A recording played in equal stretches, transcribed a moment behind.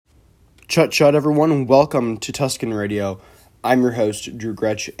Chut, everyone, and welcome to Tuscan Radio. I'm your host, Drew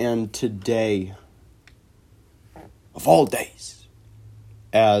Gretsch, and today, of all days,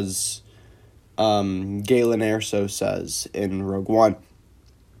 as Galen Erso says in Rogue One,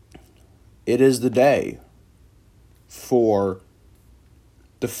 it is the day for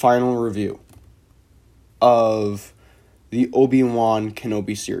the final review of the Obi-Wan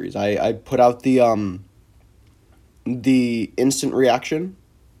Kenobi series. I put out the instant reaction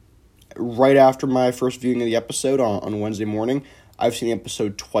right after my first viewing of the episode on Wednesday morning. I've seen the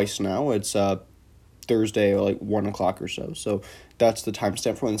episode twice now. It's Thursday, 1 o'clock or so. So that's the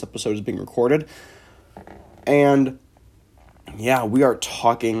timestamp for when this episode is being recorded. And yeah, we are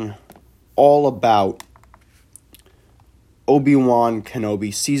talking all about Obi-Wan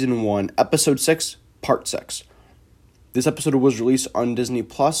Kenobi Season 1, Episode 6, Part 6. This episode was released on Disney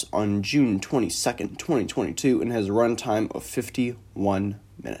Plus on June 22nd, 2022, and has a runtime of 51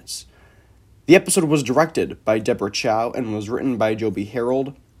 minutes. The episode was directed by Deborah Chow and was written by Joby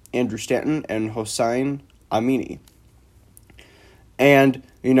Harold, Andrew Stanton, and Hossein Amini. And,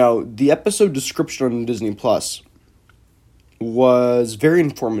 the episode description on Disney Plus was very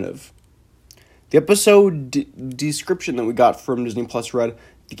informative. The episode description that we got from Disney Plus read,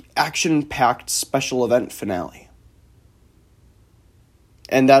 the action-packed special event finale.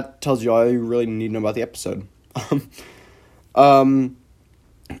 And that tells you all you really need to know about the episode.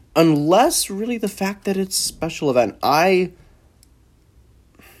 Unless, really, the fact that it's a special event.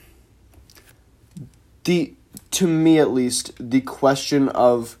 To me at least, the question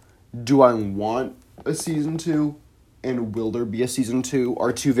of, do I want a Season 2 and will there be a Season 2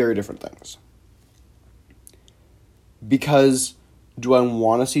 are two very different things. Because, do I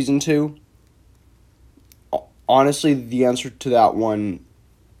want a Season 2? Honestly, the answer to that one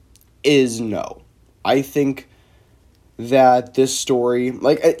is no. I think that this story,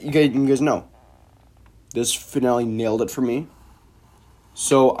 you guys know, this finale nailed it for me.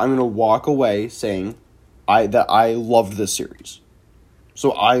 So I'm going to walk away saying that I loved this series.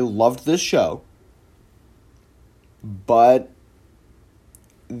 So I loved this show, but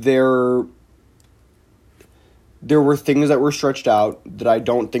there were things that were stretched out that I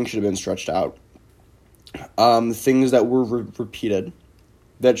don't think should have been stretched out. Things that were repeated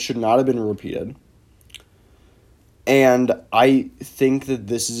that should not have been repeated. And I think that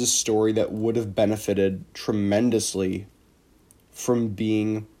this is a story that would have benefited tremendously from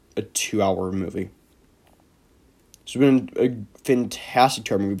being a 2-hour movie. It's been a fantastic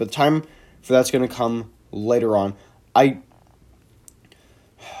 2-hour movie, but the time for that's going to come later on. I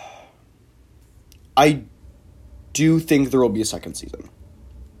do think there will be a second season.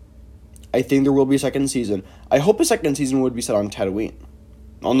 I think there will be a second season. I hope a second season would be set on Tatooine.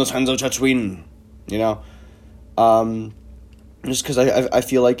 On the sands of Tatooine, just because I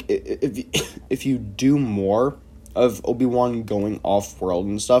feel like if you do more of Obi-Wan going off-world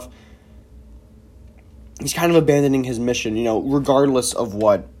and stuff, he's kind of abandoning his mission, regardless of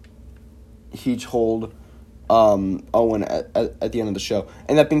what he told Owen at the end of the show.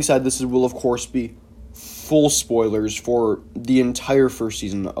 And that being said, this will, of course, be full spoilers for the entire first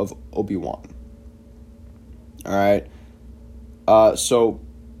season of Obi-Wan. Alright? So,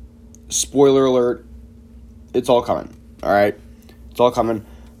 spoiler alert, it's all coming. Alright? It's all coming.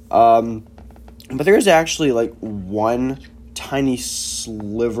 But there is actually, one tiny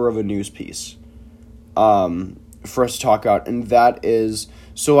sliver of a news piece for us to talk about, and that is,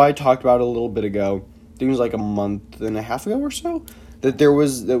 so I talked about it a little bit ago, I think it was a month and a half ago or so,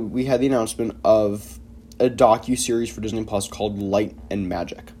 that we had the announcement of a docu-series for Disney Plus called Light and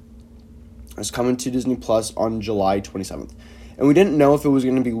Magic. It's coming to Disney Plus on July 27th. And we didn't know if it was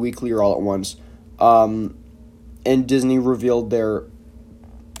going to be weekly or all at once. And Disney revealed their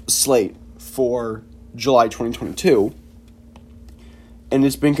slate for July 2022. And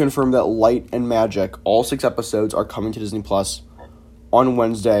it's been confirmed that Light and Magic, all 6 episodes, are coming to Disney Plus on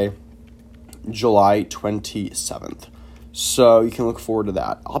Wednesday, July 27th. So you can look forward to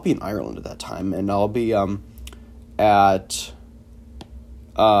that. I'll be in Ireland at that time, and I'll be at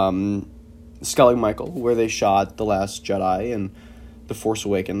Skellig Michael, where they shot The Last Jedi and The Force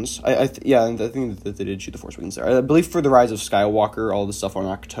Awakens. I think that they did shoot The Force Awakens there. I believe for The Rise of Skywalker, all the stuff on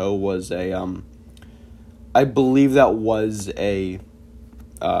Ahch-To was I believe that was a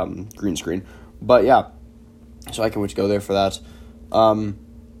green screen. But yeah, so I can't wait to go there for that.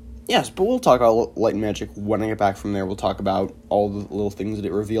 Yes, but we'll talk about Light and Magic when I get back from there. We'll talk about all the little things that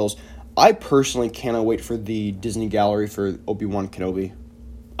it reveals. I personally cannot wait for the Disney Gallery for Obi-Wan Kenobi.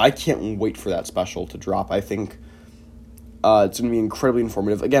 I can't wait for that special to drop. I think it's going to be incredibly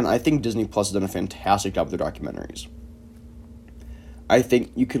informative. Again, I think Disney Plus has done a fantastic job with their documentaries. I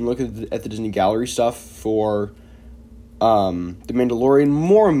think you can look at the Disney Gallery stuff for The Mandalorian,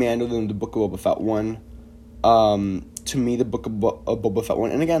 more Mando than the Book of Boba Fett one. To me, the Book of Boba Fett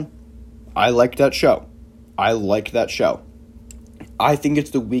one, and again, I liked that show. I think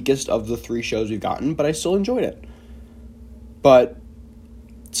it's the weakest of the 3 shows we've gotten, but I still enjoyed it. But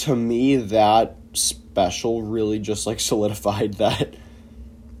to me, that special really just like solidified that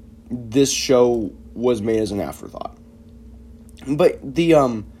this show was made as an afterthought. But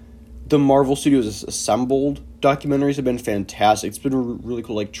the Marvel Studios Assembled documentaries have been fantastic. It's been really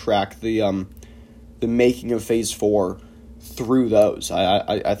cool to like track the making of Phase 4 through those.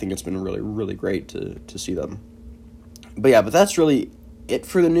 I think it's been really, really great to see them. But yeah, but that's really it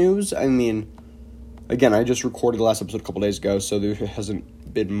for the news. I mean, again, I just recorded the last episode a couple days ago, so there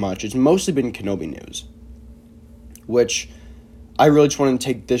hasn't been much. It's mostly been Kenobi news, which I really just wanted to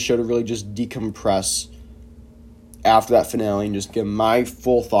take this show to really just decompress after that finale and just give my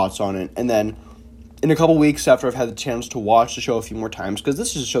full thoughts on it. And then in a couple weeks after I've had the chance to watch the show a few more times, because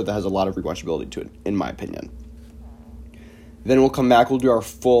this is a show that has a lot of rewatchability to it, in my opinion. Then we'll come back, we'll do our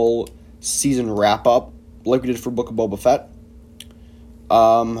full season wrap-up, like we did for Book of Boba Fett.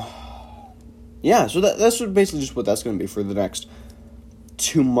 Yeah, so that's basically just what that's going to be for the next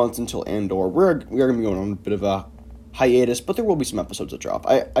 2 months until Andor. We are going to be going on a bit of a hiatus, but there will be some episodes that drop.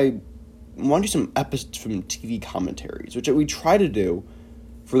 I want to do some episodes from TV commentaries, which we try to do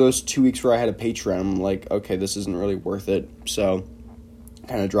for those 2 weeks where I had a Patreon. I'm like, okay, this isn't really worth it, so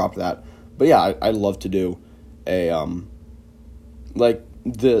kind of dropped that. But yeah, I'd love to do a like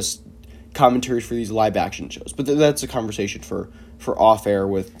this commentaries for these live action shows. But that's a conversation for off air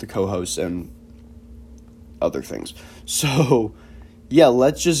with the co-hosts and other things. So yeah,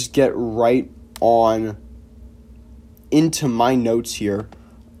 let's just get right on into my notes here.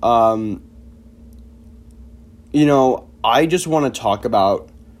 I just want to talk about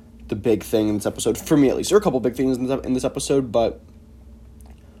the big thing in this episode, for me at least. There are a couple big things in this episode, but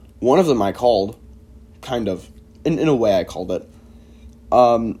one of them I called, kind of, in a way I called it,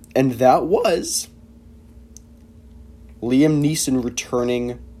 and that was Liam Neeson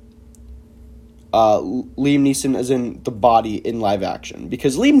returning, Liam Neeson as in the body in live action,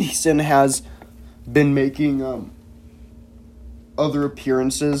 because Liam Neeson has been making other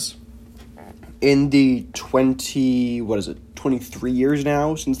appearances in the 23 years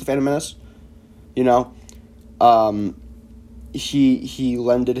now since The Phantom Menace. He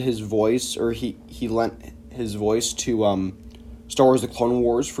lended his voice, or he lent his voice to Star Wars: The Clone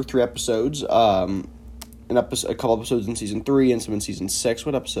Wars for 3 episodes. A couple episodes in season 3 and some in season 6.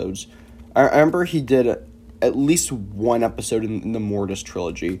 What episodes? I remember he did at least 1 episode in the Mortis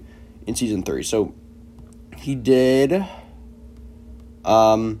trilogy in season 3. So he did.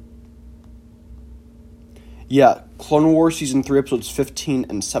 Clone Wars Season 3, Episodes 15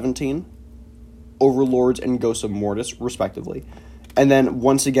 and 17, Overlords and Ghosts of Mortis, respectively. And then,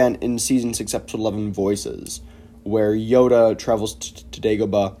 once again, in Season 6, Episode 11, Voices, where Yoda travels to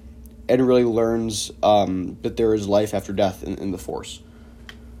Dagobah and really learns that there is life after death in the Force.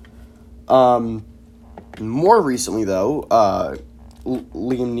 More recently, though,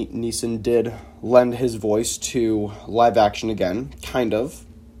 Liam Neeson did lend his voice to live action again, kind of,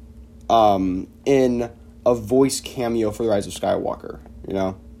 in a voice cameo for The Rise of Skywalker,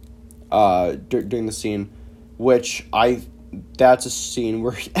 during the scene, which that's a scene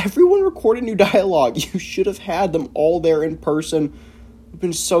where everyone recorded new dialogue. You should have had them all there in person. It would have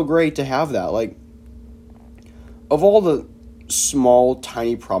been so great to have that. Like, of all the small,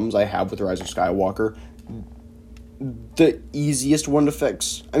 tiny problems I have with The Rise of Skywalker, the easiest one to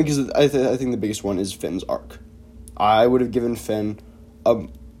fix, because I think the biggest one is Finn's arc. I would have given Finn a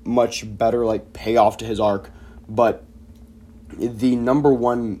much better, payoff to his arc, but the number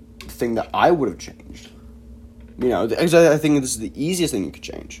one thing that I would have changed, because I think this is the easiest thing you could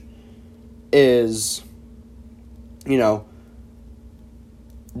change, is, have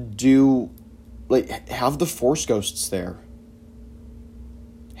the Force Ghosts there.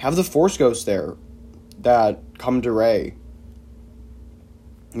 Have the Force Ghosts there that come to Rey.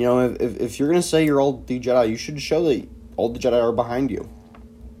 If you're going to say you're all the Jedi, you should show that all the Jedi are behind you.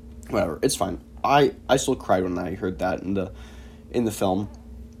 Whatever, it's fine. I still cried when I heard that in the film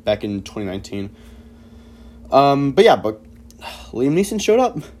back in 2019. But Liam Neeson showed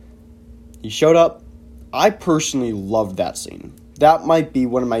up. He showed up. I personally loved that scene. That might be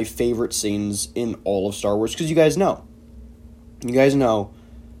one of my favorite scenes in all of Star Wars, because you guys know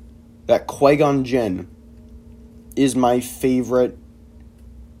that Qui-Gon Jinn is my favorite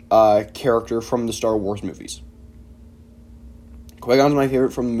character from the Star Wars movies. Qui-Gon's my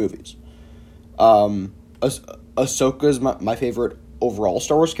favorite from the movies. Ahsoka's my favorite overall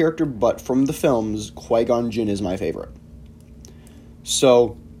Star Wars character, but from the films, Qui-Gon Jinn is my favorite.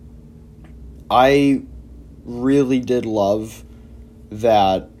 So, I really did love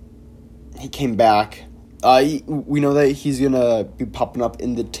that he came back. We know that he's going to be popping up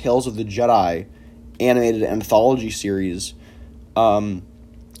in the Tales of the Jedi animated anthology series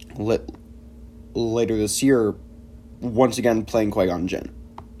later this year, once again playing Qui-Gon Jinn.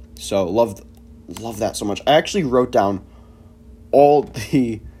 So, love that so much. I actually wrote down all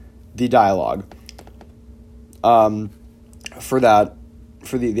the dialogue for the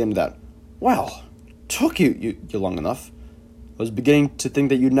end of that. Well, took you long enough. I was beginning to think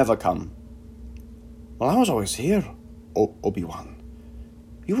that you'd never come. Well, I was always here, Obi-Wan.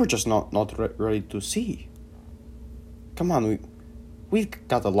 You were just not ready to see. Come on, we've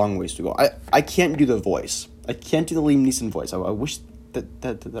got a long ways to go. I can't do the voice. I can't do the Liam Neeson voice. I wish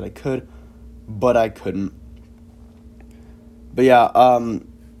that I could, but I couldn't. But yeah,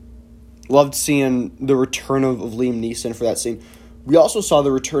 loved seeing the return of Liam Neeson for that scene. We also saw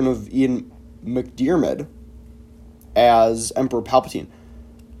the return of Ian McDiarmid as Emperor Palpatine.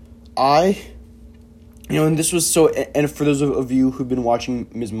 And this was so, and for those of you who've been watching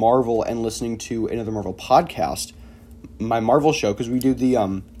Ms. Marvel and listening to another Marvel podcast, my Marvel show, because we do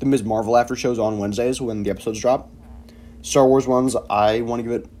the Ms. Marvel after shows on Wednesdays when the episodes drop. Star Wars ones, I want to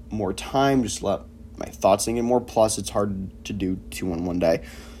give it more time, just let my thoughts sink in more, plus it's hard to do 2 in one day.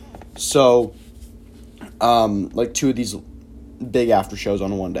 So, like 2 of these big after shows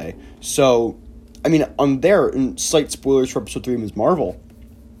on one day. So, I mean, on there, and slight spoilers for episode 3 of Ms. Marvel,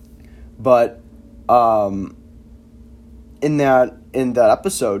 but in that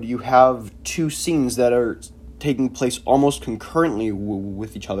episode, you have 2 scenes that are taking place almost concurrently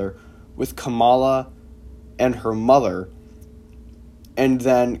with each other, with Kamala and her mother, and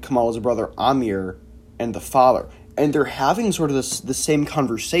then Kamala's brother Amir and the father, and they're having sort of the same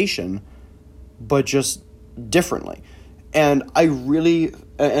conversation, but just differently. And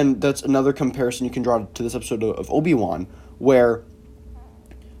and that's another comparison you can draw to this episode of Obi-Wan, where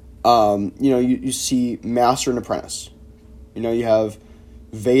you see Master and Apprentice. You have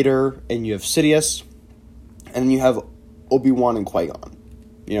Vader and you have Sidious, and then you have Obi-Wan and Qui-Gon.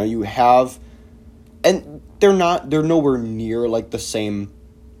 You have, and they're nowhere near like the same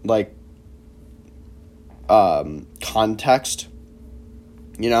like context,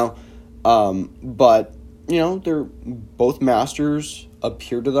 but they're both masters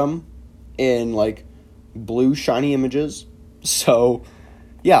appear to them in like blue shiny images. So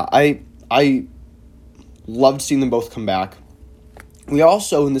yeah, I loved seeing them both come back. We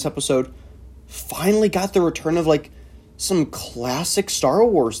also, in this episode, finally got the return of, like, some classic Star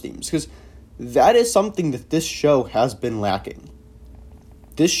Wars themes, because that is something that this show has been lacking.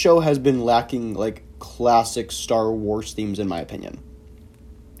 This show has been lacking, like, classic Star Wars themes, in my opinion.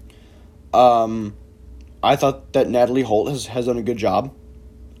 I thought that Natalie Holt has done a good job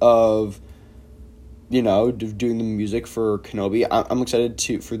of, doing the music for Kenobi. I'm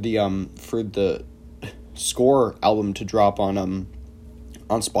excited for the score album to drop on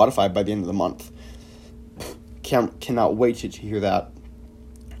Spotify by the end of the month. Cannot wait to hear that.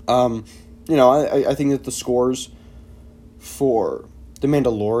 I think that the scores for The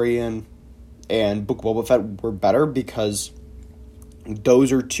Mandalorian and Book of Boba Fett were better because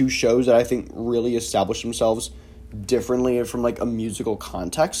those are 2 shows that I think really established themselves differently from like a musical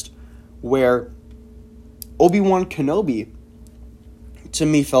context, where Obi-Wan Kenobi to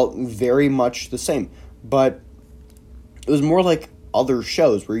me felt very much the same, but it was more like other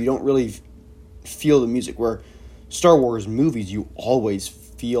shows where you don't really feel the music, where Star Wars movies you always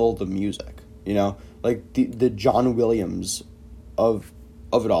feel the music, like the John Williams of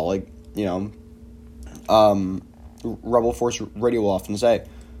it all, like Rebel Force Radio will often say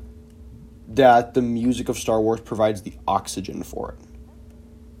that the music of Star Wars provides the oxygen for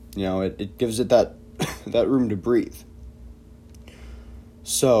it. It gives it that that room to breathe.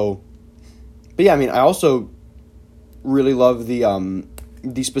 So, but yeah, I mean, I also really love the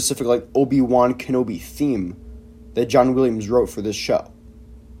specific like Obi-Wan Kenobi theme that John Williams wrote for this show,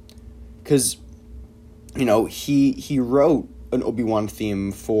 because he wrote an Obi-Wan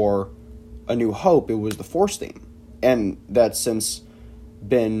theme for A New Hope. It was the Force theme, and that's since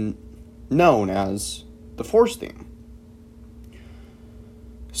been known as the Force theme.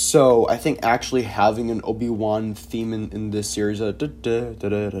 So I think actually having an Obi-Wan theme in this series, that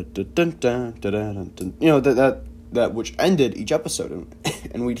which ended each episode,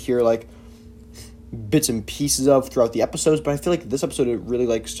 and we'd hear like bits and pieces of throughout the episodes, but I feel like this episode it really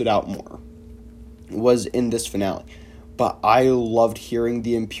like stood out more was in this finale. But I loved hearing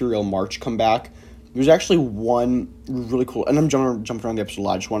the Imperial March come back there's actually one really cool, and I'm jumping around the episode a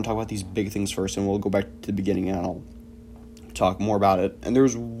lot. I just want to talk about these big things first, and we'll go back to the beginning, and I'll talk more about it. And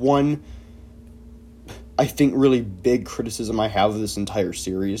there's one, I think, really big criticism I have of this entire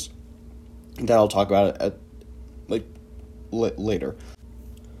series that I'll talk about at later.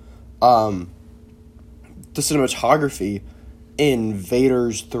 The cinematography in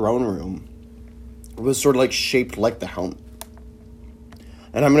Vader's throne room was sort of like shaped like the helmet.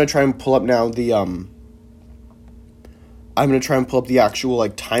 And I'm gonna try and pull up now the actual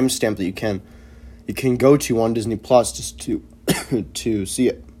like timestamp that you can go to on Disney Plus just to to see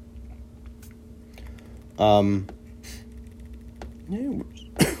it.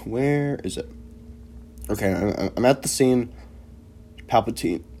 Where is it? Okay, I'm at the scene.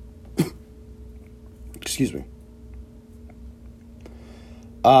 Palpatine. Excuse me.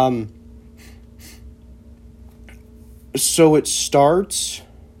 So it starts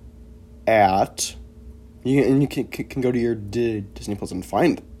at, you can go to your Disney Plus and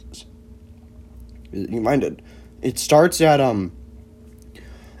find this. You can find it. It starts at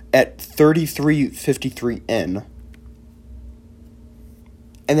 33:53 and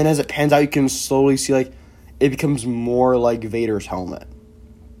then as it pans out, you can slowly see like it becomes more like Vader's helmet.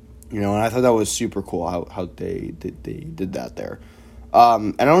 And I thought that was super cool how they did that there.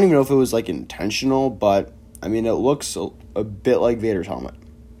 And I don't even know if it was like intentional, but I mean it looks a bit like Vader's helmet.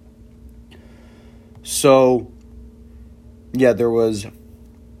 So yeah, there was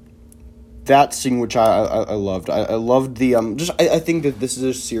that scene which I loved. I loved the I think that this is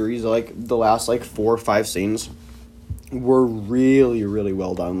a series like the last like 4 or 5 scenes were really, really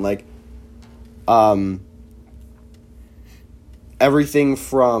well done. Like everything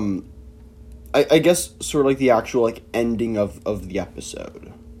from I guess sort of like the actual like ending of the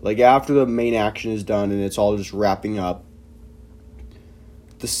episode. Like after the main action is done and it's all just wrapping up,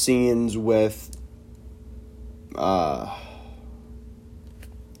 the scenes with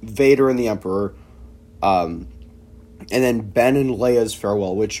Vader and the Emperor, and then Ben and Leia's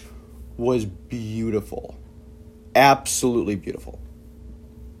farewell, which was beautiful. Absolutely beautiful.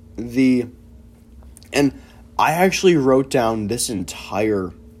 And I actually wrote down this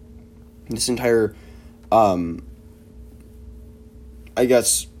entire I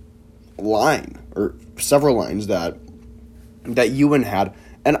guess line or several lines that Ewan had,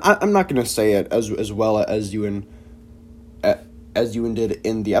 and I'm not going to say it as well as Ewan did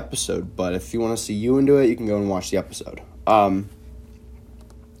in the episode, but if you want to see Ewan do it, you can go and watch the episode. But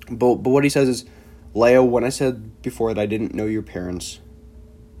what he says is, Leia, when I said before that I didn't know your parents,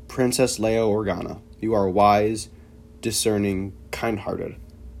 Princess Leia Organa, you are wise, discerning, kind-hearted.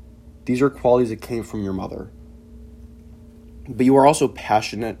 These are qualities that came from your mother. But you are also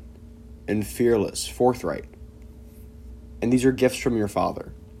passionate and fearless, forthright. And these are gifts from your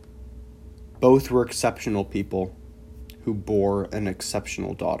father. Both were exceptional people who bore an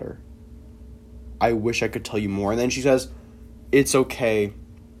exceptional daughter. I wish I could tell you more. And then she says, it's okay.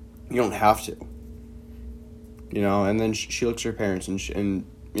 You don't have to. And then she looks at her parents and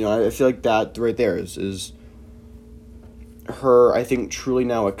I feel like that right there is her, I think, truly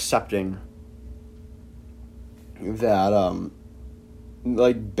now accepting that,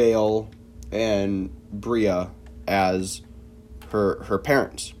 like, Bail and Bria as her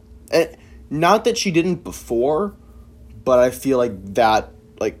parents. And not that she didn't before, but I feel like that,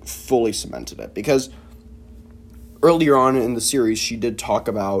 like, fully cemented it. Because earlier on in the series, she did talk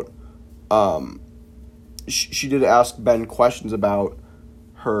about, she did ask Ben questions about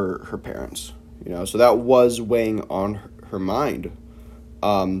her parents, so that was weighing on her mind.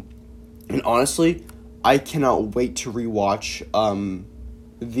 And honestly, I cannot wait to rewatch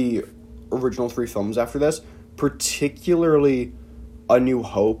the original 3 films after this, particularly A New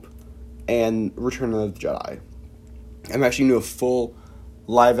Hope and Return of the Jedi. I'm actually going to do a full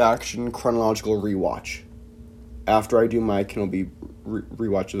live-action chronological rewatch after I do my Kenobi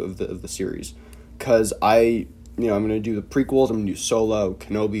rewatch of the series, because I'm going to do the prequels, I'm going to do Solo,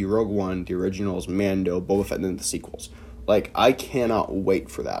 Kenobi, Rogue One, the originals, Mando, Boba Fett, and then the sequels. Like, I cannot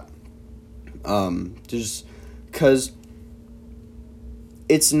wait for that. Just because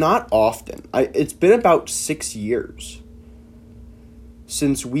it's not often. It's been about 6 years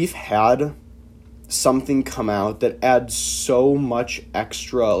since we've had something come out that adds so much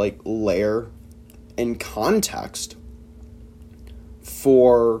extra, like, layer and context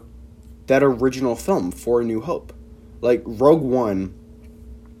for that original film, for A New Hope. Like, Rogue One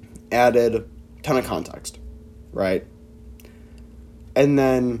added a ton of context, right? And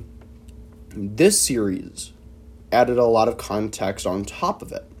then this series added a lot of context on top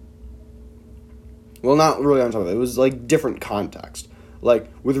of it. Well, not really on top of it. It was, like, different context.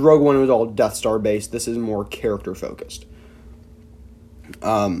 Like, with Rogue One, it was all Death Star based. This is more character focused.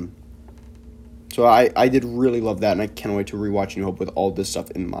 So I did really love that, and I can't wait to rewatch New Hope with all this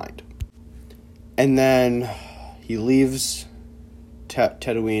stuff in mind. And then he leaves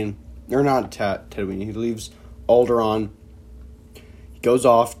Tatooine, or not Tatooine, he leaves Alderaan. He goes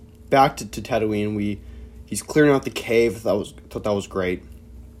off back to Tatooine. He's clearing out the cave. Thought that was great.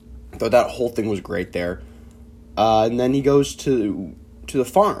 Thought that whole thing was great there. And then he goes to the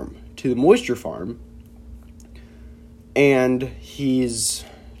farm, to the moisture farm, and he's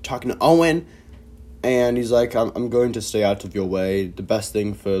talking to Owen, and he's like, I'm going to stay out of your way. The best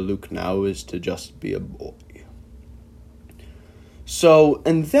thing for Luke now is to just be a boy. So,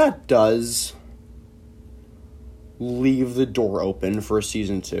 and that does leave the door open for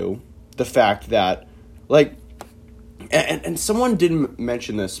season 2. The fact that, like, and someone did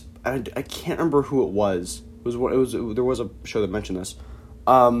mention this. I can't remember who it was. There was a show that mentioned this.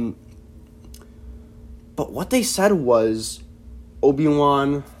 But what they said was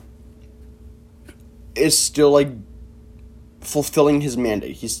Obi-Wan is still, like, fulfilling his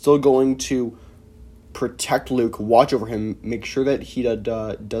mandate. He's still going to protect Luke, watch over him, make sure that he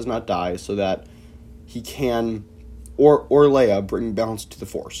does not die, so that he can, or Leia, bring balance to the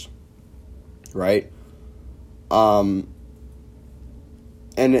Force. Right? And,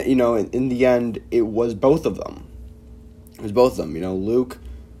 you know, in the end, it was both of them. It was both of them. You know, Luke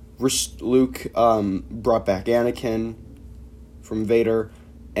brought back Anakin from Vader,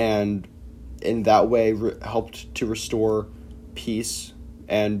 and in that way helped to restore peace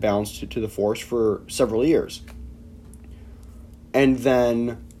and balance to the Force for several years. And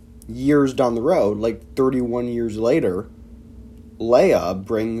then years down the road, like 31 years later, Leia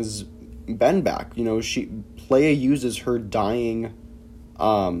brings Ben back. You know, Leia uses her dying...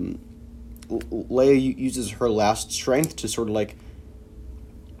 Leia uses her last strength to sort of, like,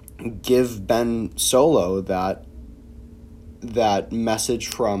 give Ben Solo that message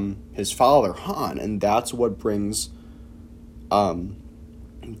from his father, Han, and that's what brings Ben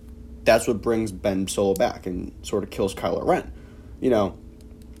Solo back and sort of kills Kylo Ren, you know.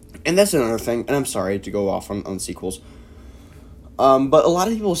 And that's another thing, and I'm sorry to go off on sequels, but a lot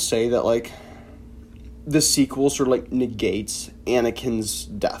of people say that, like, the sequel sort of, like, negates Anakin's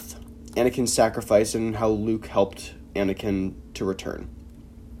death, Anakin's sacrifice, and how Luke helped Anakin to return.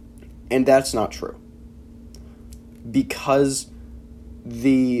 And that's not true. Because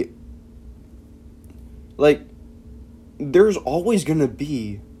there's always going to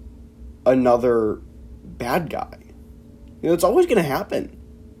be another bad guy. You know, it's always going to happen.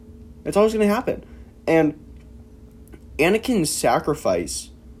 It's always going to happen. And Anakin's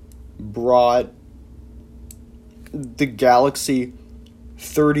sacrifice brought the galaxy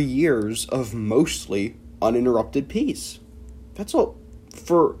 30 years of mostly uninterrupted peace. That's all.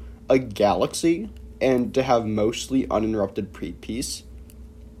 For a galaxy, and to have mostly uninterrupted peace,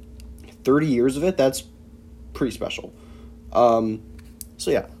 30 years of it, that's pretty special. So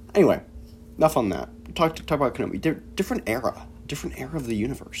yeah, anyway, enough on that. Talk about Kenobi. Different era of the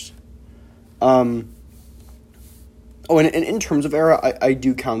universe. And in terms of era, I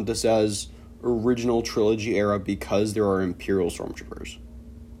do count this as original trilogy era because there are Imperial Stormtroopers.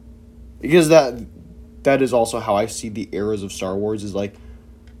 Because that is also how I see the eras of Star Wars, is like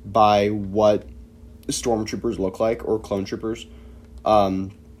by what Stormtroopers look like, or clone troopers.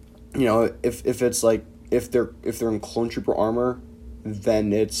 You know, if it's like if they're in clone trooper armor,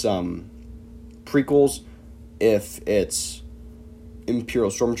 then it's prequels. If it's Imperial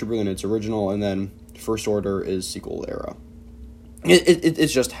Stormtrooper, then it's original, and then First Order is sequel era.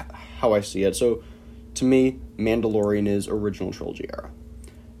 It's just how I see it. So, to me, Mandalorian is original trilogy era.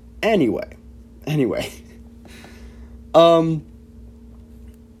 Anyway.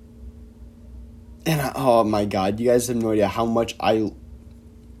 And oh my god, you guys have no idea how much I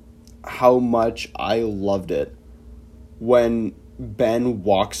loved it when Ben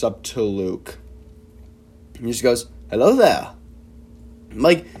walks up to Luke and he just goes, "Hello there."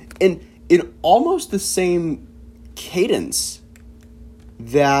 Like, in almost the same cadence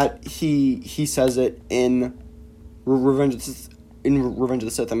that he says it in Revenge of the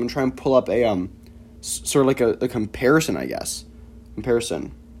Sith. I'm gonna try and pull up a sort of like a comparison, I guess.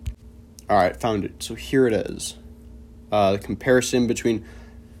 All right, found it. So here it is. The comparison between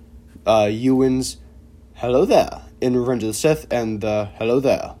Ewan's "Hello there" in Revenge of the Sith and the "Hello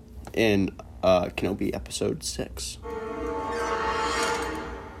there" in Kenobi Episode 6.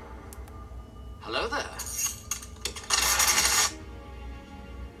 Hello there.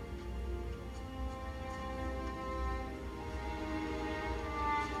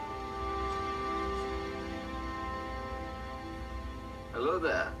 Hello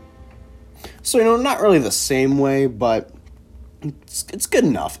there. So, not really the same way, but it's good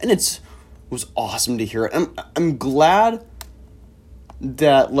enough. And was awesome to hear it. I'm glad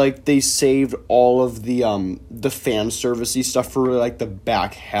that, like, they saved all of the fan servicey stuff for, like, the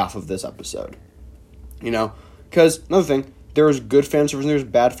back half of this episode. Because, another thing, there was good fan service and there's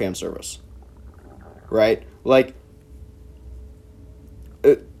bad fan service. Right? Like,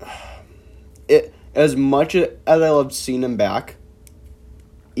 it as much as I loved seeing him back,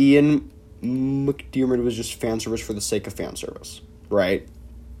 Ian McDiarmid was just fan service for the sake of fan service. Right?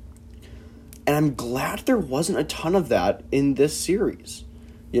 And I'm glad there wasn't a ton of that in this series.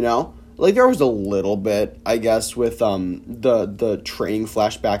 Like, there was a little bit, I guess, with the training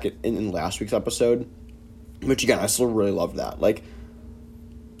flashback in last week's episode. Which, again, I still really loved that. Like,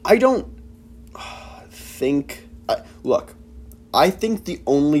 I don't think... Look, I think the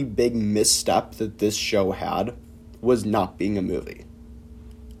only big misstep that this show had was not being a movie.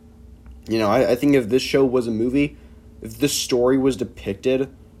 I think if this show was a movie, if the story was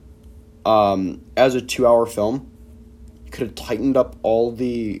depicted as a 2-hour film, you could have tightened up all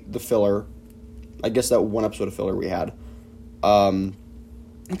the filler. I guess that one episode of filler we had.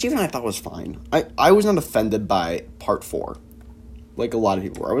 Which even I thought was fine. I was not offended by part 4. Like a lot of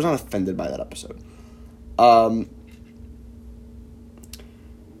people were. I was not offended by that episode.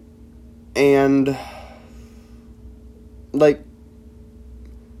 And, like,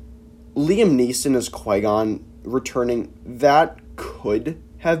 Liam Neeson as Qui-Gon returning, that could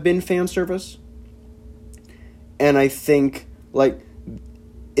have been fan service. And I think, like,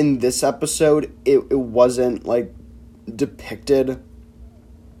 in this episode, it wasn't, like, depicted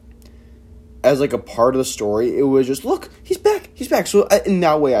as, like, a part of the story. It was just, look, he's back. So, in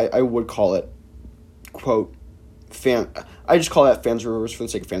that way, I would call it, quote, I just call that fan service for the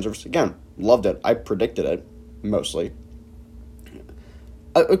sake of fan service. Again, loved it. I predicted it, mostly.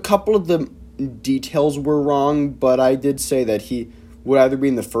 A couple of the details were wrong, but I did say that he would either be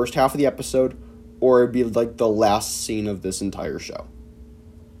in the first half of the episode or it'd be, like, the last scene of this entire show.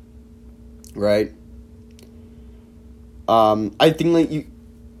 Right? I think, like,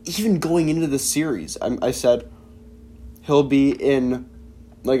 even going into the series, I said he'll be in,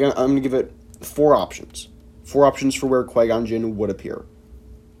 like, I'm going to give it 4 options. 4 options for where Qui-Gon Jinn would appear.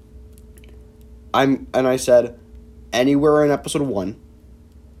 And I said anywhere in episode 1,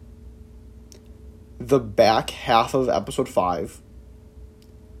 the back half of episode 5,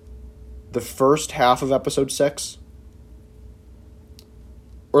 the first half of episode 6,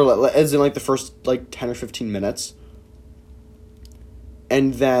 or as in, like, the first, like, 10 or 15 minutes,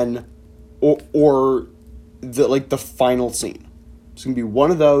 and then, or the, like, the final scene. It's going to be one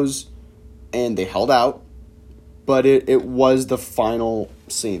of those, and they held out, but it was the final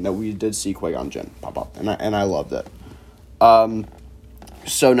scene that we did see Qui-Gon Jinn pop up, and I loved it.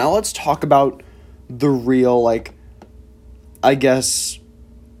 So now let's talk about the real, like, I guess,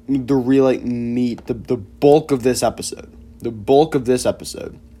 the real, like, meat, the bulk of this episode.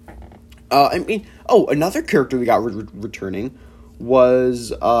 Another character we got returning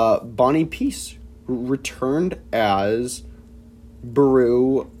was Bonnie Peace, who returned as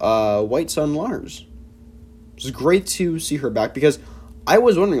Beru White Sun Lars. It was great to see her back, because I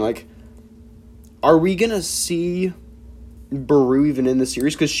was wondering, like, are we going to see Beru even in the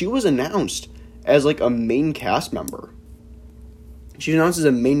series? Because she was announced as, like, a main cast member. She was announced as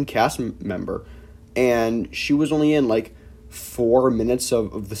a main cast member, and she was only in, like, 4 minutes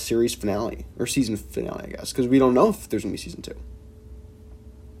of the series finale, or season finale, I guess, because we don't know if there's going to be season 2.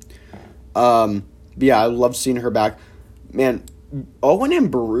 But yeah, I love seeing her back. Man, Owen and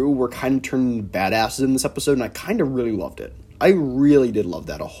Beru were kind of turning badasses in this episode, and I kind of really loved it. I really did love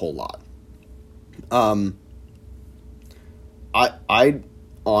that a whole lot. I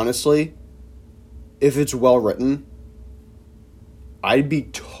honestly, if it's well written, I'd be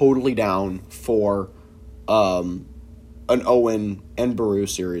totally down for an Owen and Beru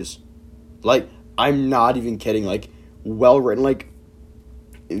series. Like, I'm not even kidding. Like, well written. Like,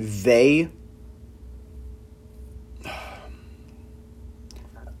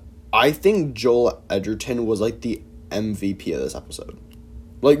 I think Joel Edgerton was, like, the MVP of this episode.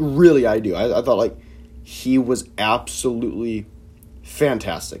 Like, really, I do. I thought, like, he was absolutely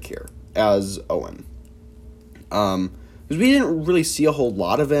fantastic here as Owen. Because we didn't really see a whole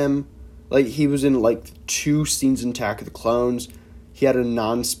lot of him. Like, he was in, like, 2 scenes in Attack of the Clones. He had a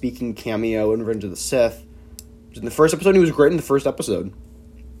non-speaking cameo in Revenge of the Sith. In the first episode, he was great in the first episode.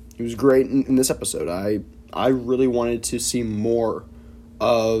 He was great in this episode. I really wanted to see more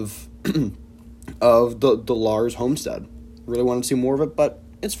of the Lars homestead. Really wanted to see more of it, but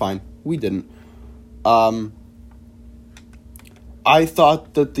it's fine. We didn't. I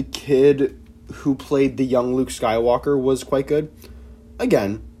thought that the kid who played the young Luke Skywalker was quite good.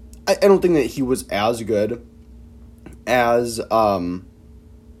 Again, I don't think that he was as good as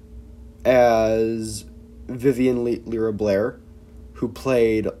Vivian Lyra Blair, who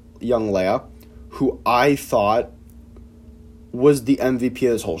played young Leia, who I thought was the MVP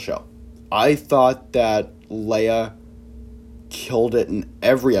of this whole show. I thought that Leia killed it in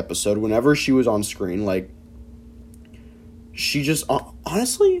every episode whenever she was on screen. Like, she just,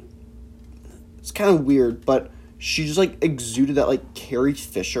 honestly, it's kind of weird, but she just, like, exuded that, like, Carrie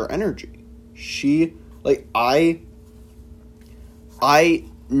Fisher energy. She, like, not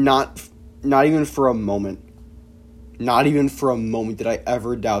even for a moment did I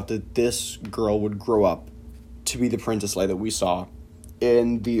ever doubt that this girl would grow up to be the Princess Leia that we saw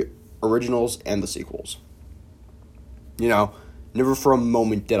in the originals and the sequels. You know, never for a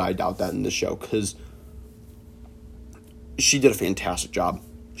moment did I doubt that in this show, because she did a fantastic job.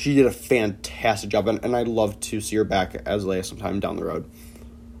 And I'd love to see her back as Leia sometime down the road.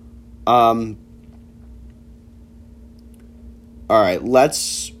 Alright,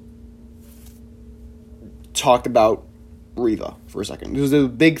 let's talk about Reva for a second. Because the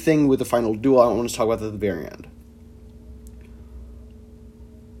big thing with the final duel, I want to talk about at the very end.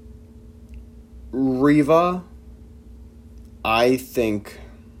 Reva, I think,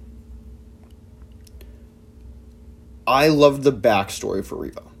 I love the backstory for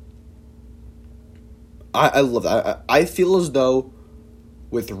Reva. I love that. I feel as though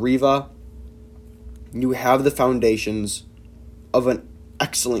with Reva, you have the foundations of an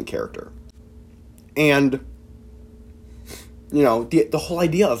excellent character. And, you know, the whole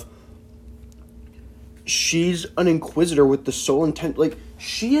idea of she's an Inquisitor with the sole intent, like,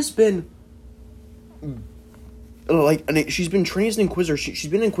 she has been, like, she's been trained as an Inquisitor.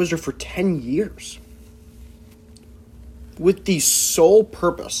 She's been an Inquisitor for 10 years. With the sole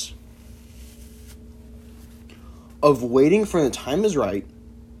purpose of waiting for the time is right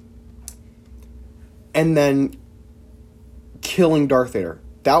and then killing Darth Vader.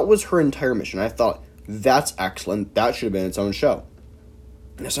 That was her entire mission. I thought, that's excellent. That should have been its own show.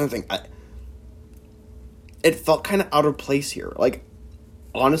 And that's another thing. It felt kind of out of place here. Like,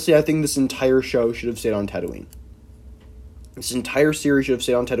 honestly, I think this entire show should have stayed on Tatooine. This entire series should have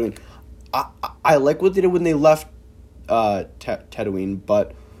stayed on Tatooine. I like what they did when they left Tatooine,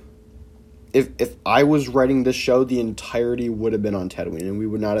 but if I was writing this show, the entirety would have been on Tatooine, and we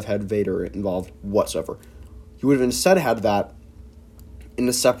would not have had Vader involved whatsoever. You would have instead had that in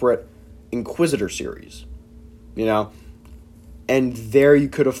a separate Inquisitor series, you know? And there you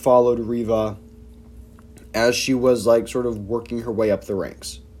could have followed Reva as she was, like, sort of working her way up the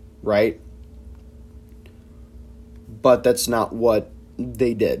ranks, right? But that's not what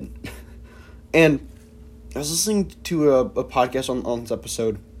they did. And I was listening to a podcast on this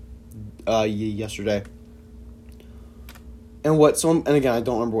episode yesterday. And again, I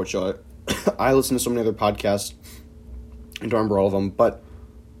don't remember what show. I listen to so many other podcasts. I don't remember all of them. But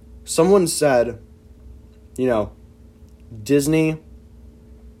someone said, you know, Disney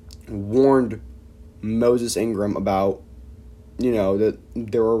warned Moses Ingram about, you know, that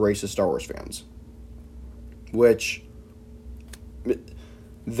there were racist Star Wars fans. Which,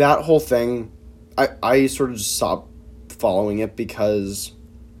 that whole thing, I sort of just stopped following it because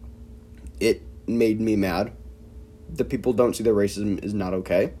it made me mad that people don't see that racism is not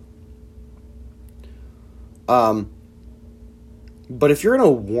okay. But if you're going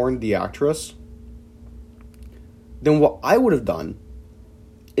to warn the actress, then what I would have done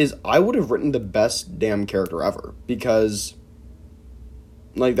is I would have written the best damn character ever, because,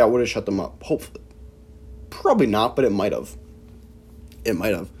 like, that would have shut them up, hopefully. Probably not, but it might have.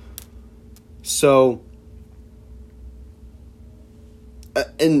 So,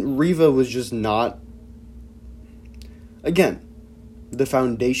 and Reva was just not, again, the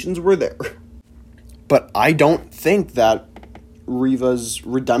foundations were there. But I don't think that Reva's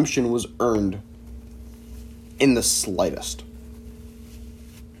redemption was earned in the slightest.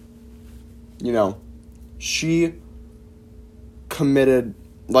 You know, she committed,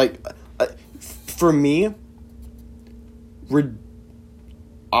 like, for me,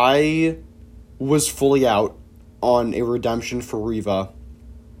 I was fully out on a redemption for Reva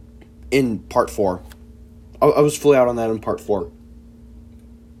in part 4. I was fully out on that in part 4.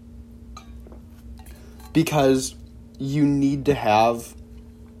 Because you need to have...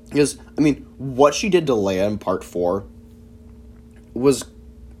 Because, I mean, what she did to Leia in part 4 was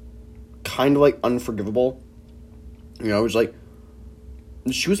kind of, like, unforgivable. You know, it was like,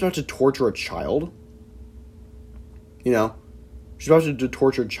 she was about to torture a child. You know? She's about to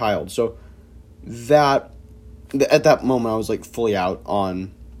torture a child. So, that at that moment I was like fully out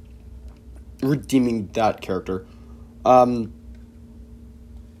on redeeming that character.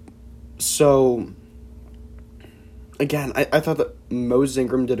 So again, I thought that Moses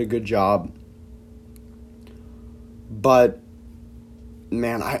Ingram did a good job, but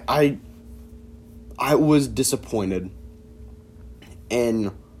man, I was disappointed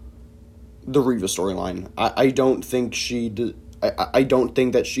in the Reva storyline. I don't think she did. I don't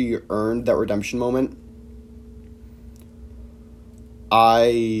think that she earned that redemption moment.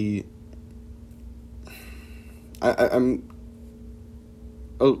 I'm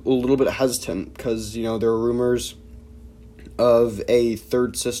a little bit hesitant because, you know, there are rumors of a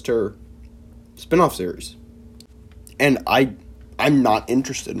Third Sister spin-off series. And I'm not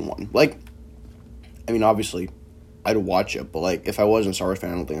interested in one. Like, I mean, obviously, I'd watch it, but, like, if I wasn't a Star Wars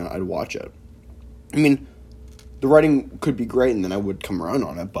fan, I don't think I'd watch it. I mean, the writing could be great, and then I would come around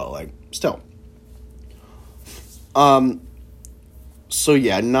on it, but, like, still. So,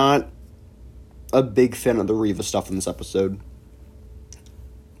 yeah, not a big fan of the Reva stuff in this episode.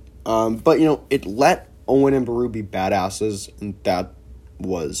 But, you know, it let Owen and Beru be badasses, and that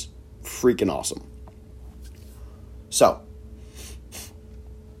was freaking awesome. So,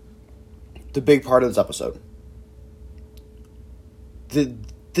 the big part of this episode.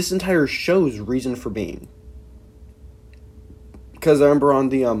 This entire show's reason for being. Because I remember on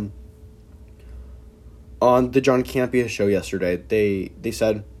the John Campea show yesterday, they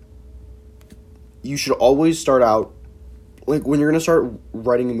said you should always start out, like, when you're going to start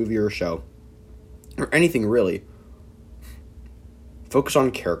writing a movie or a show, or anything really, focus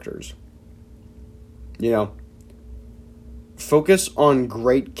on characters. You know? Focus on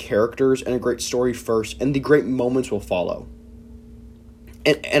great characters and a great story first, and the great moments will follow.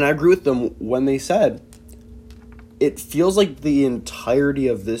 And I agree with them when they said, it feels like the entirety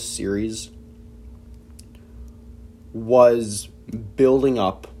of this series was building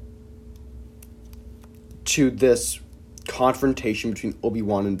up to this confrontation between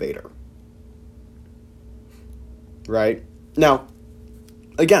Obi-Wan and Vader. Right? Now,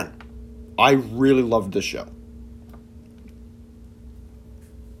 again, I really loved this show.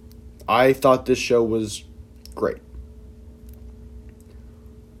 I thought this show was great.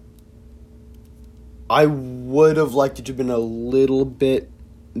 I would have liked it to have been a little bit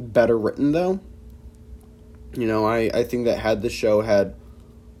better written, though. You know, I think that had the show had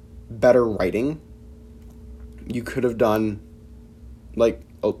better writing, you could have done, like,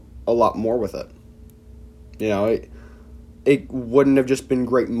 a lot more with it. You know, it wouldn't have just been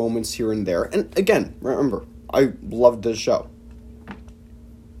great moments here and there. And again, remember, I loved this show.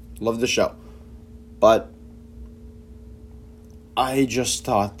 Loved the show. But I just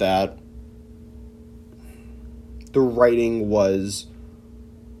thought that the writing was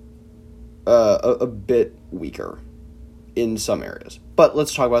a bit weaker in some areas. But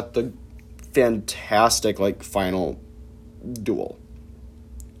let's talk about the fantastic, like, final duel.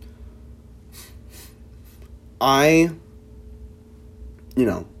 You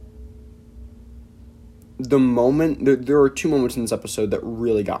know, the moment, there are two moments in this episode that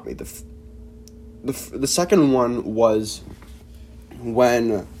really got me. The second one was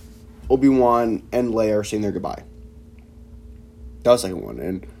when Obi-Wan and Leia are saying their goodbye. That was the second one,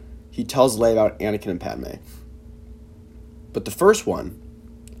 and he tells Leia about Anakin and Padme. But the first one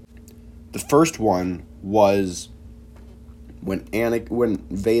was when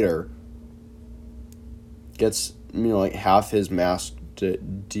Vader gets, you know, like, half his mask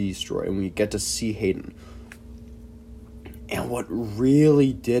destroyed, and we get to see Hayden. And what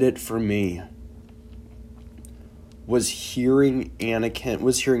really did it for me was hearing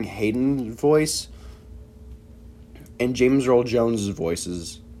Hayden's voice and James Earl Jones'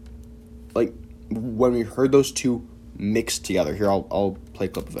 voices. Like, when we heard those two mixed together. Here, I'll play a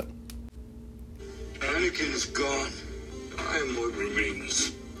clip of it. Anakin is gone. I am what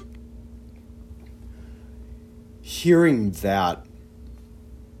remains. Hearing that,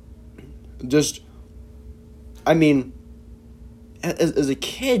 just, I mean, as a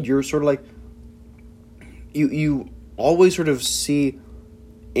kid, you're sort of like, you always sort of see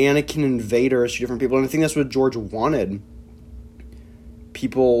Anakin and Vader as two different people, and I think that's what George wanted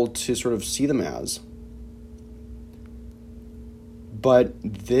people to sort of see them as. But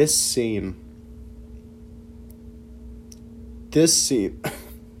this scene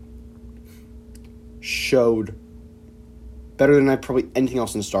showed better than probably anything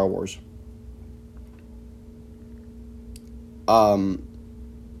else in Star Wars.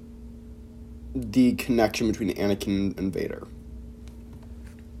 The connection between Anakin and Vader.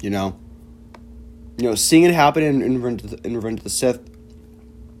 You know, seeing it happen in Revenge of the Sith,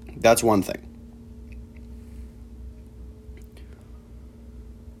 that's one thing.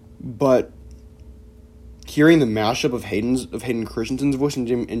 But hearing the mashup of Hayden Christensen's voice and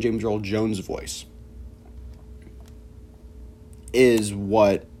James Earl Jones' voice is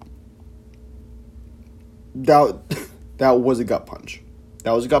what that was a gut punch.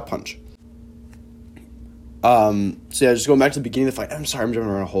 That was a gut punch. So yeah, just going back to the beginning of the fight. I'm sorry, I'm jumping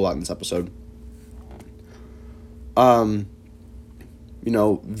around a whole lot in this episode.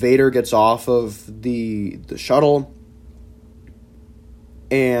 Vader gets off of the shuttle,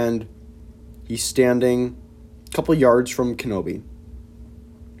 and he's standing a couple yards from Kenobi. And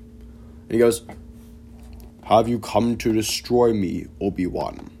he goes, "Have you come to destroy me,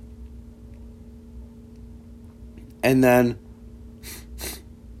 Obi-Wan?" And then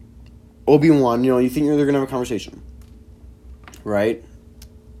Obi-Wan, you think they're going to have a conversation, right?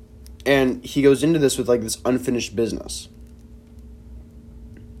 And he goes into this with, this unfinished business.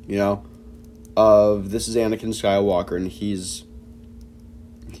 Of this is Anakin Skywalker, and he's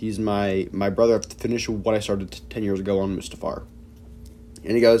my brother. I have to finish what I started 10 years ago on Mustafar.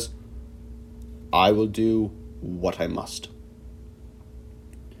 And he goes, "I will do what I must."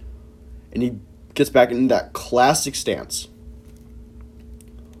 And he gets back into that classic stance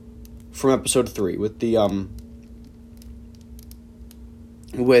from episode 3 with the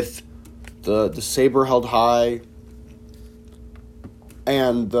saber held high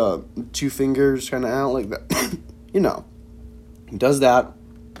and the two fingers kind of out like that. He does that.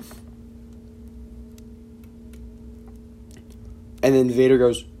 And then Vader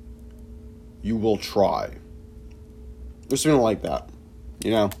goes, "You will try." Or something like that,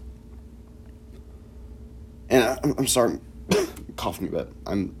 And I'm sorry, I'm coughing a bit.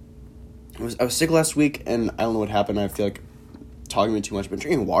 I was sick last week, and I don't know what happened. I feel like talking too much, but I'm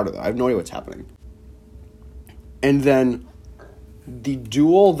drinking water, though. I have no idea what's happening. And then the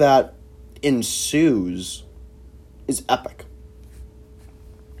duel that ensues is epic.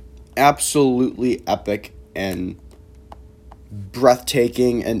 Absolutely epic and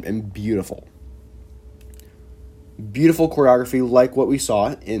breathtaking and beautiful. Beautiful choreography like what we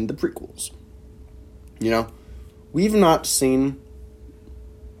saw in the prequels. We've not seen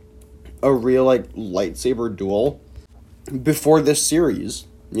a real, lightsaber duel before this series,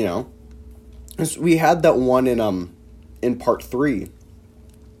 'Cause we had that one in part 3.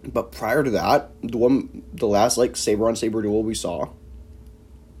 But prior to that, the last, saber-on-saber duel we saw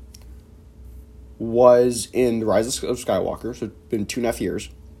was in The Rise of Skywalker, so it's been 2.5 years.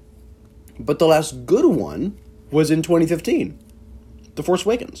 But the last good one was in 2015, The Force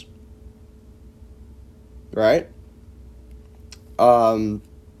Awakens. Right? So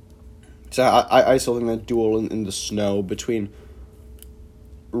I still think that duel in the snow between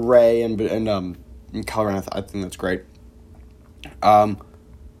Rey and Kylo Ren, I think that's great.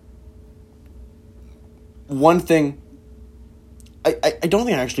 One thing, I don't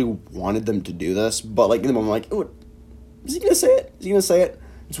think I actually wanted them to do this, but in the moment, oh, is he gonna say it? Is he gonna say it?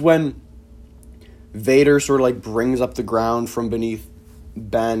 It's when Vader sort of brings up the ground from beneath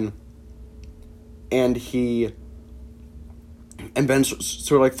Ben, and Ben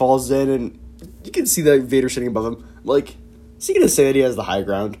sort of falls in, and you can see that Vader sitting above him. Is he gonna say that he has the high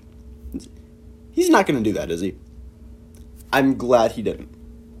ground? He's not gonna do that, is he? I'm glad he didn't.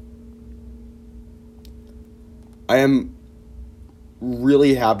 I am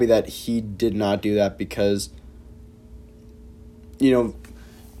really happy that he did not do that because, James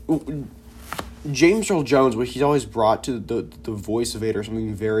Earl Jones, what he's always brought to the voice of Vader,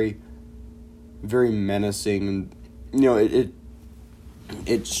 something very, very menacing, and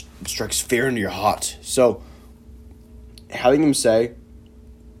it strikes fear into your heart. So having him say,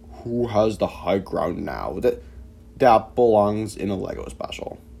 "Who has the high ground now?" that belongs in a Lego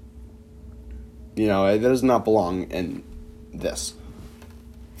special. It does not belong in this.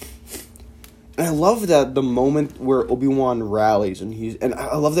 And I love that the moment where Obi-Wan rallies and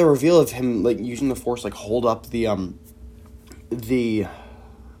I love the reveal of him using the Force hold up the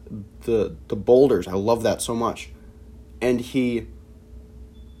boulders. I love that so much. And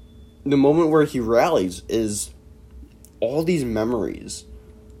the moment where he rallies is all these memories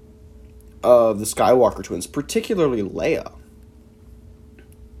of the Skywalker twins, particularly Leia.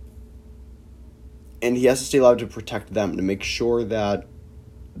 And he has to stay alive to protect them, to make sure that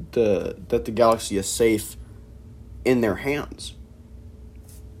the galaxy is safe in their hands.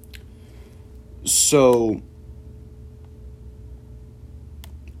 So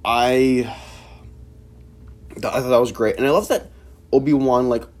I thought that was great. And I love that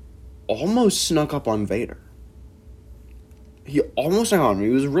Obi-Wan almost snuck up on Vader. He almost snuck on him. He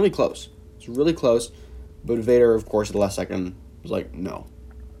was really close. It was really close. But Vader, of course, at the last second was no.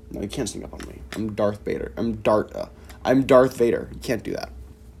 No, you can't sneak up on me. I'm Darth Vader. I'm Darth Vader. You can't do that.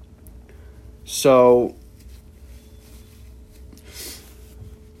 So,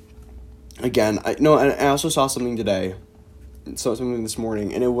 again, and I also saw something today, something this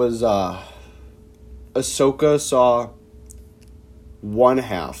morning, and it was, Ahsoka saw one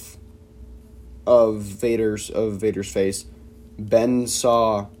half of Vader's face. Ben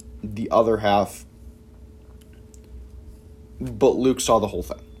saw the other half, but Luke saw the whole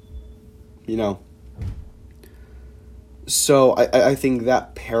thing. You know? So I think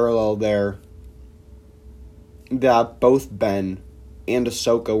that parallel there, that both Ben and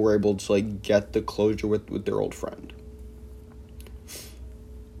Ahsoka were able to like get the closure with their old friend.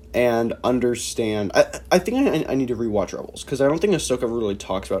 And understand. I think I need to rewatch Rebels, because I don't think Ahsoka really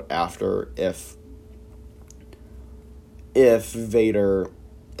talks about after if Vader,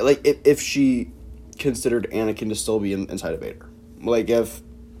 like, if she considered Anakin to still be inside of Vader. Like, if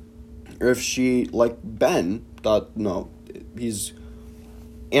she, like Ben, thought, no,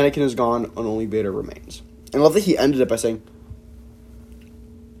 Anakin is gone and only Vader remains. And I love that he ended it by saying,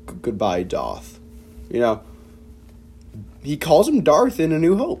 goodbye, Darth. You know? He calls him Darth in A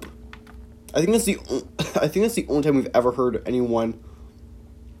New Hope. I think that's the only time we've ever heard anyone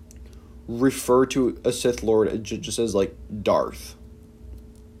refer to a Sith Lord just as like Darth.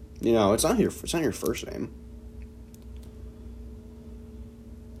 You know, it's not your first name.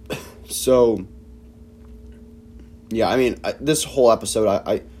 So, yeah, I mean, this whole episode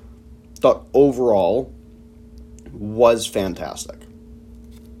I thought overall was fantastic.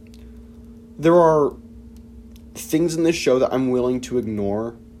 There are things in this show that I'm willing to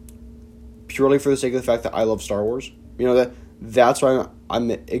ignore purely for the sake of the fact that I love Star Wars. You know, that's why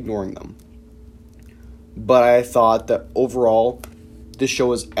I'm ignoring them. But I thought that overall, this show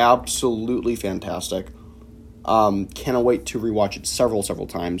was absolutely fantastic. Cannot wait to rewatch it several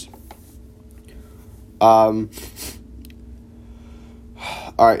times.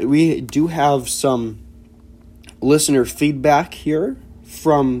 Alright, we do have some listener feedback here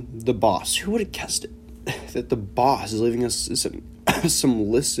from the boss. Who would have guessed it? That the boss is leaving us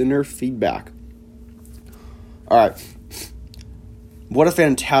some listener feedback. Alright. What a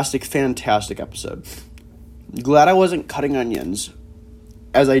fantastic episode. Glad I wasn't cutting onions.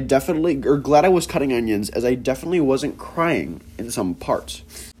 Glad I was cutting onions, as I definitely wasn't crying in some parts.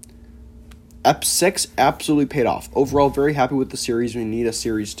 Ep 6 absolutely paid off. Overall, very happy with the series. We need a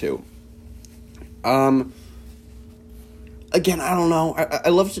series 2. Again, I don't know. I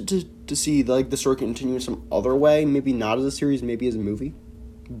love to see like the story continue in some other way. Maybe not as a series, maybe as a movie.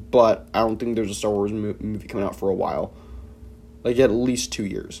 But I don't think there's a Star Wars movie coming out for a while. Like, at least 2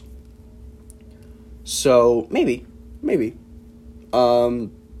 years. So, maybe.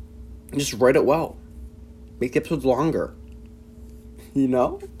 Just write it well. Make the episodes longer. You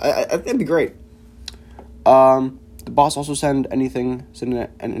know? That'd be great. The boss also send anything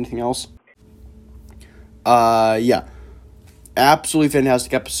else? Yeah. Absolutely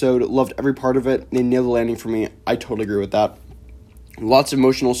fantastic episode. Loved every part of it. They nailed the landing for me. I totally agree with that. Lots of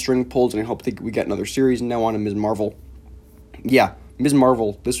emotional string pulls, and I hope we get another series now on Ms. Marvel. Yeah, Ms.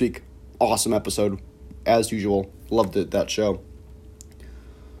 Marvel this week. Awesome episode. As usual. Loved that show.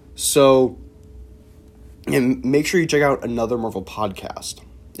 So, and make sure you check out another Marvel podcast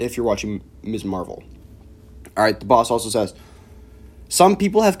if you're watching Ms. Marvel. Alright, the boss also says, some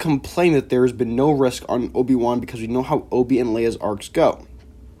people have complained that there has been no risk on Obi-Wan because we know how Obi and Leia's arcs go.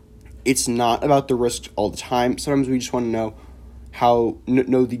 It's not about the risks all the time. Sometimes we just want to know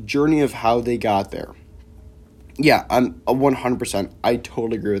know the journey of how they got there. Yeah, I'm 100%. I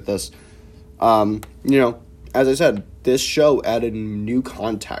totally agree with this. You know, as I said, this show added new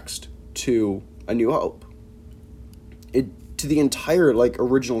context to A New Hope. To the entire, like,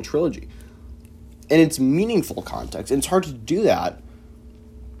 original trilogy. And it's meaningful context. And it's hard to do that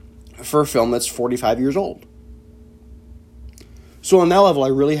for a film that's 45 years old. So on that level, I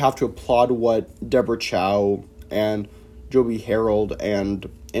really have to applaud what Deborah Chow and Joby Harold and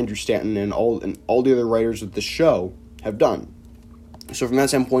Andrew Stanton and all the other writers of the show have done. So from that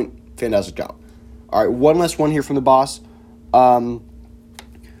standpoint, fantastic job. All right, one last one here from the boss.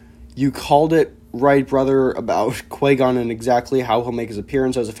 You called it right, brother, about Qui-Gon and exactly how he'll make his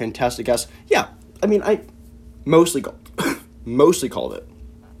appearance as a fantastic guest. Yeah, I mean, I mostly called it.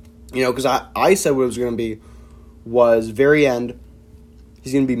 You know, because I said what it was going to be was very end.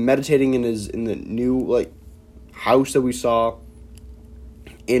 He's going to be meditating in the new, like, house that we saw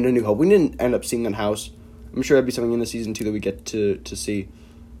in A New Hope. We didn't end up seeing that house. I'm sure that'd be something in the season 2 that we get to see.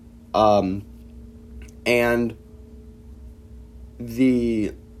 And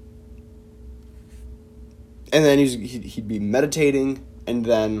then he'd be meditating, and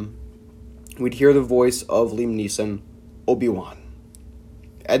then we'd hear the voice of Liam Neeson, Obi-Wan.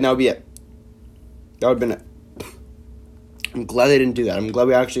 And that would be it. That would have been it. I'm glad they didn't do that. I'm glad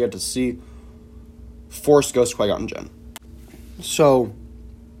we actually got to see Force Ghost Qui-Gon Jinn. So,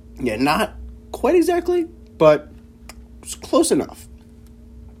 yeah, not quite exactly, but it's close enough.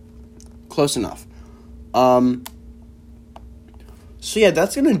 Close enough. So yeah,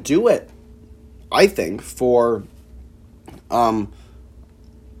 that's gonna do it, I think, for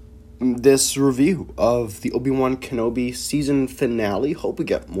this review of the Obi-Wan Kenobi season finale. Hope we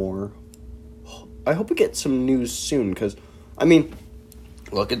get more. I hope we get some news soon, because, I mean,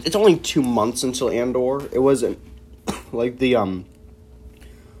 look, it's only 2 months until Andor. It wasn't like the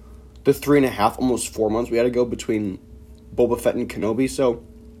 3.5, almost 4 months we had to go between Boba Fett and Kenobi, so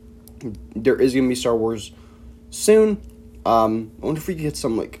there is going to be Star Wars soon. I wonder if we could get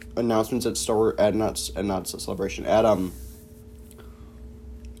some, like, announcements at not Celebration, at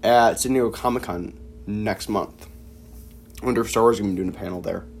San Diego Comic-Con next month. I wonder if Star Wars is going to be doing a panel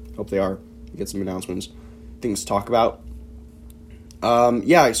there. Hope they are. Get some announcements, things to talk about.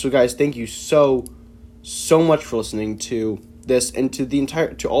 Yeah, so guys, thank you so much for listening to this and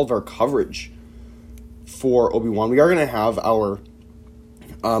to all of our coverage for Obi-Wan. We are going to have our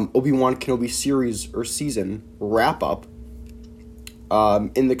Obi-Wan Kenobi series or season wrap up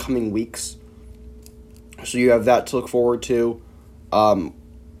in the coming weeks. So you have that to look forward to.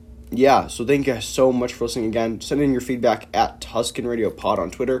 Yeah, so thank you guys so much for listening again. Send in your feedback at Tuscan Radio Pod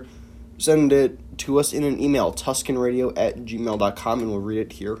on Twitter. Send it to us in an email, tuscanradio@gmail.com, and we'll read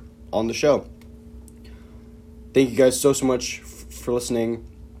it here on the show. Thank you guys so much for listening.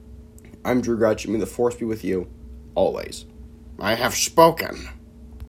 I'm Drew Gretsch. May the Force be with you always. I have spoken.